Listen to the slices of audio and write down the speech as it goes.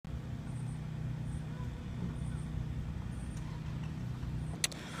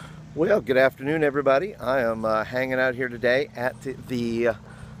Well, good afternoon, everybody. I am hanging out here today at the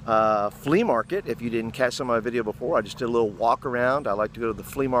flea market. If you didn't catch some of my video before, I just did a little walk around. I like to go to the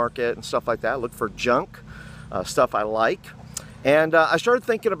flea market and stuff like that, look for junk, stuff I like. And I started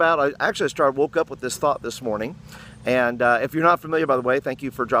thinking about, woke up with this thought this morning. And if you're not familiar, by the way, thank you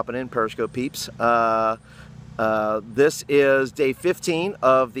for dropping in, Periscope peeps. This is day 15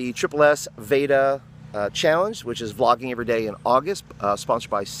 of the Triple S Veda challenge, which is vlogging every day in August, sponsored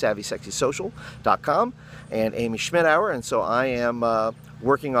by SavvySexySocial.com and Amy Schmittauer. And so I am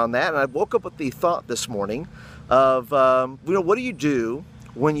working on that. And I woke up with the thought this morning of, what do you do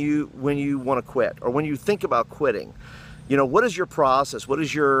when you want to quit, or when you think about quitting? What is your process? What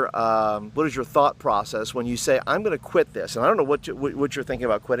is your thought process when you say, I'm going to quit this? And I don't know what you're thinking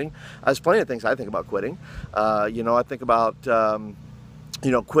about quitting. There's plenty of things I think about quitting. I think about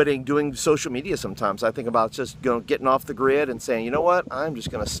quitting doing social media sometimes. I think about just getting off the grid and saying, you know what, I'm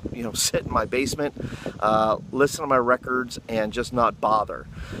just going to sit in my basement, listen to my records, and just not bother.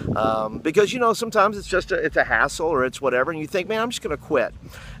 Because sometimes it's a hassle, or it's whatever, and you think, man, I'm just going to quit.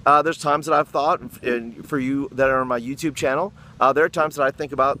 There's times that I've thought, and for you that are on my YouTube channel, there are times that I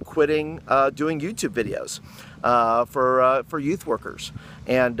think about quitting doing YouTube videos for youth workers.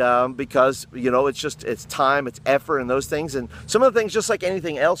 And because it's time, it's effort, and those things. And some of the things, just like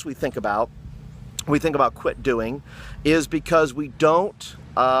anything else we think about quit doing, is because we don't,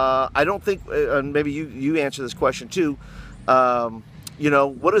 I don't think, and maybe you answer this question too,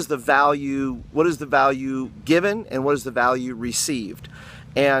 what is the value given, and what is the value received?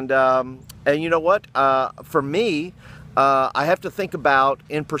 And you know what, for me, I have to think about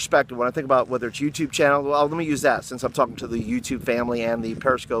in perspective when I think about whether it's YouTube channel. Well, let me use that since I'm talking to the YouTube family and the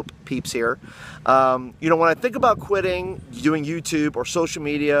Periscope peeps here. When I think about quitting doing YouTube or social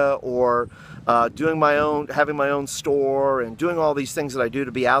media, or having my own store and doing all these things that I do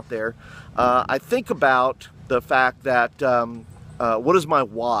to be out there, I think about the fact that what is my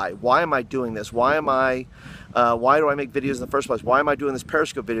why? Why am I doing this? Why do I make videos in the first place? Why am I doing this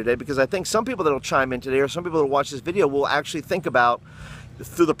Periscope video today? Because I think some people that will chime in today, or some people that will watch this video, will actually think about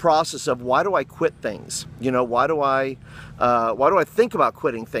through the process of, why do I quit things? Why do I think about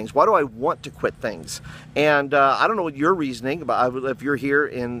quitting things? Why do I want to quit things? And I don't know what your reasoning, but if you're here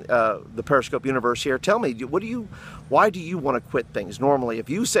in the Periscope universe here, tell me, why do you want to quit things? Normally, if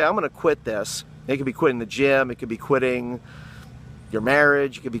you say, I'm going to quit this, it could be quitting the gym, it could be quitting your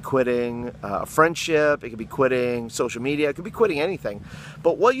marriage, it could be quitting a friendship, it could be quitting social media, it could be quitting anything.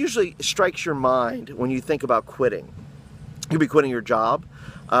 But what usually strikes your mind when you think about quitting? You could be quitting your job.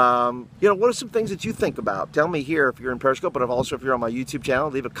 What are some things that you think about? Tell me here if you're in Periscope, but also if you're on my YouTube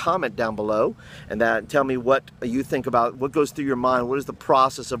channel, leave a comment down below and tell me what you think about, what goes through your mind. What is the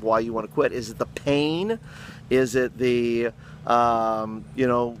process of why you want to quit? Is it the pain? Is it the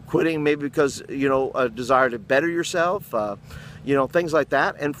quitting maybe because a desire to better yourself? Things like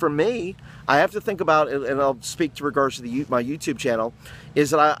that. And for me, I have to think about, and I'll speak to regards to my YouTube channel,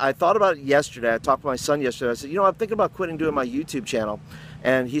 is that I thought about it yesterday. I talked to my son yesterday. I said, I'm thinking about quitting doing my YouTube channel.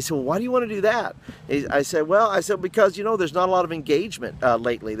 And he said, well, why do you want to do that? I said, because, there's not a lot of engagement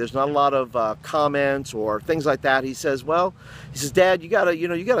lately. There's not a lot of comments or things like that. He says, Dad, you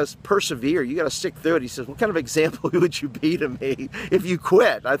gotta persevere. You gotta stick through it. He says, what kind of example would you be to me if you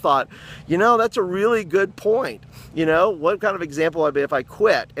quit? I thought, that's a really good point. What kind of example I'd be if I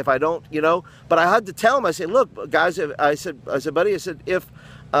quit, if I don't, but I had to tell him, I said, look, guys, I said, buddy, if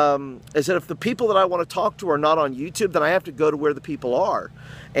the people that I want to talk to are not on YouTube, then I have to go to where the people are.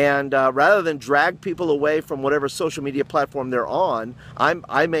 And rather than drag people away from whatever social media platform they're on,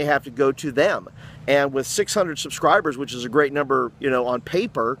 I may have to go to them. And with 600 subscribers, which is a great number, on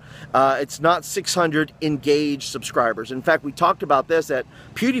paper, it's not 600 engaged subscribers. In fact, we talked about this, that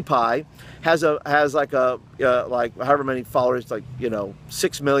PewDiePie has like however many followers,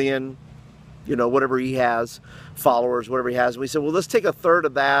 6 million, whatever he has, followers, whatever he has. And we said, well, let's take a third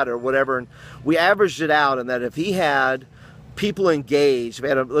of that or whatever. And we averaged it out, and that if he had people engaged, if he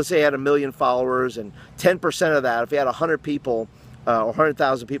had let's say he had 1 million followers, and 10% of that, if he had 100 people, or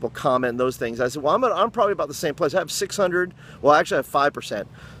 100,000 people comment those things, I said, well, I'm probably about the same place. I have 600, well, actually I have 5%.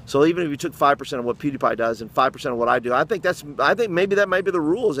 So even if you took 5% of what PewDiePie does and 5% of what I do, I think maybe that might be the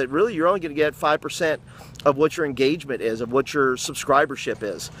rule, is that really you're only going to get 5% of what your engagement is, of what your subscribership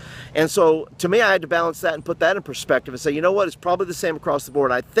is. And so to me, I had to balance that and put that in perspective and say, you know what, it's probably the same across the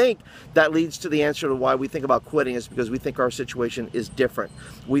board. I think that leads to the answer to why we think about quitting, is because we think our situation is different.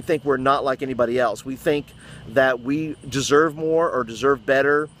 We think we're not like anybody else. We think that we deserve more or deserve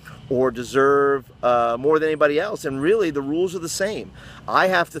better, or deserve more than anybody else. And really, the rules are the same. I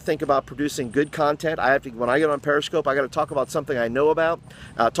have to think about producing good content. I have to, when I get on Periscope, I got to talk about something I know about,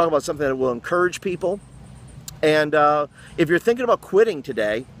 talk about something that will encourage people. And if you're thinking about quitting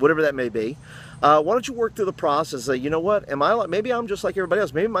today, whatever that may be, why don't you work through the process? You know what? Maybe I'm just like everybody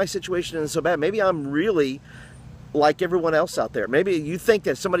else. Maybe my situation isn't so bad. Maybe I'm really like everyone else out there. Maybe you think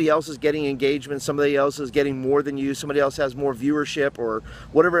that somebody else is getting engagement, somebody else is getting more than you, somebody else has more viewership or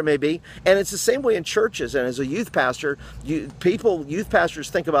whatever it may be. And it's the same way in churches. And as a youth pastor, youth pastors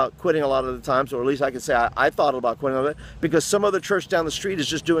think about quitting a lot of the times, or at least I can say I thought about quitting of it, because some other church down the street is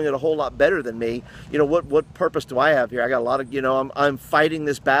just doing it a whole lot better than me. You know, what purpose do I have here? I got a lot of, you know, I'm fighting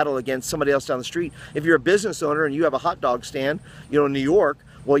this battle against somebody else down the street. If you're a business owner and you have a hot dog stand, you know, in New York,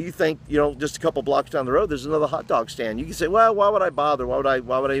 well, you think, you know, just a couple blocks down the road, there's another hot dog stand. You can say, well, why would I bother? Why would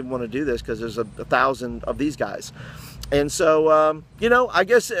I even want to do this? Because there's a thousand of these guys. And so, you know, I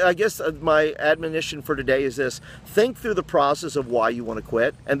guess my admonition for today is this: think through the process of why you want to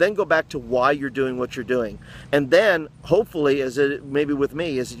quit, and then go back to why you're doing what you're doing. And then, hopefully, maybe with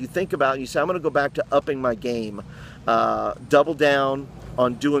me, as you think about, you say, I'm going to go back to upping my game, double down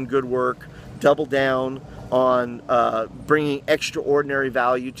on doing good work, double down on bringing extraordinary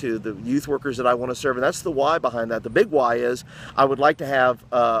value to the youth workers that I want to serve. And that's the why behind that. The big why is I would like to have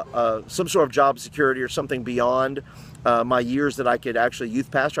some sort of job security or something beyond my years that I could actually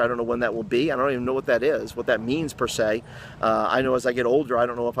youth pastor. I don't know when that will be. I don't even know what that is, what that means per se. I know as I get older, I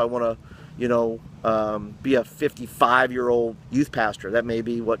don't know if I want to, you know, be a 55-year-old youth pastor. That may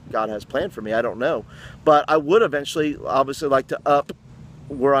be what God has planned for me. I don't know. But I would eventually, obviously, like to up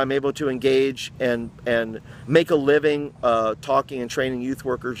where I'm able to engage and make a living talking and training youth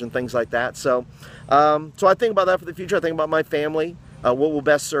workers and things like that. So, so I think about that for the future. I think about my family, what will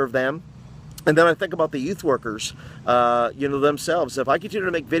best serve them. And then I think about the youth workers, you know, themselves. If I continue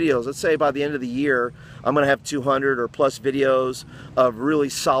to make videos, let's say by the end of the year, I'm going to have 200 or plus videos of really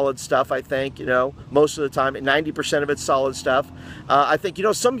solid stuff, I think, you know, most of the time, 90% of it's solid stuff. I think, you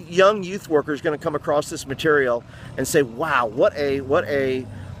know, some young youth worker is going to come across this material and say, wow, what a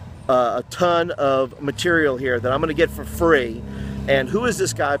ton of material here that I'm going to get for free. And who is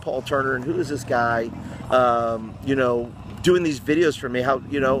this guy, Paul Turner, and who is this guy, you know, doing these videos for me? How,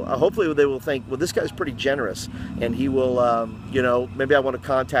 you know, hopefully they will think, well, this guy's pretty generous, and he will, you know, maybe I want to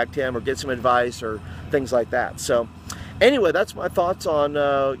contact him or get some advice or things like that. So anyway, that's my thoughts on,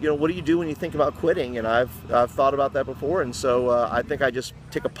 you know, what do you do when you think about quitting? And I've thought about that before, and so I think I just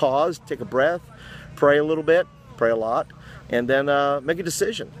take a pause, take a breath, pray a little bit, pray a lot, and then make a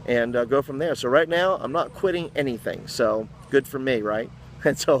decision and go from there. So right now, I'm not quitting anything, so good for me, right?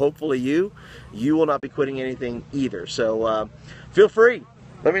 And so hopefully you will not be quitting anything either. So feel free.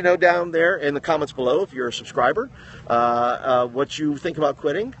 Let me know down there in the comments below, if you're a subscriber, what you think about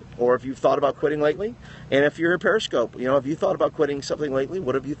quitting, or if you've thought about quitting lately. And if you're in Periscope, you know, have you thought about quitting something lately?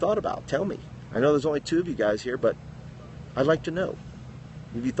 What have you thought about? Tell me. I know there's only 2 of you guys here, but I'd like to know.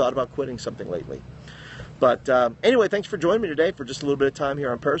 Have you thought about quitting something lately? But anyway, thanks for joining me today for just a little bit of time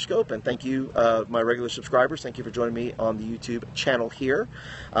here on Periscope. And thank you, my regular subscribers. Thank you for joining me on the YouTube channel here.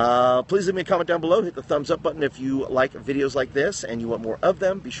 Please leave me a comment down below. Hit the thumbs up button if you like videos like this and you want more of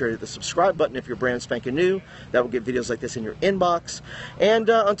them. Be sure to hit the subscribe button if you're brand spanking new. That will get videos like this in your inbox. And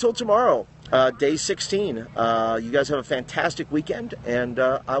until tomorrow, day 16, you guys have a fantastic weekend. And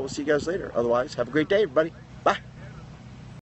I will see you guys later. Otherwise, have a great day, everybody.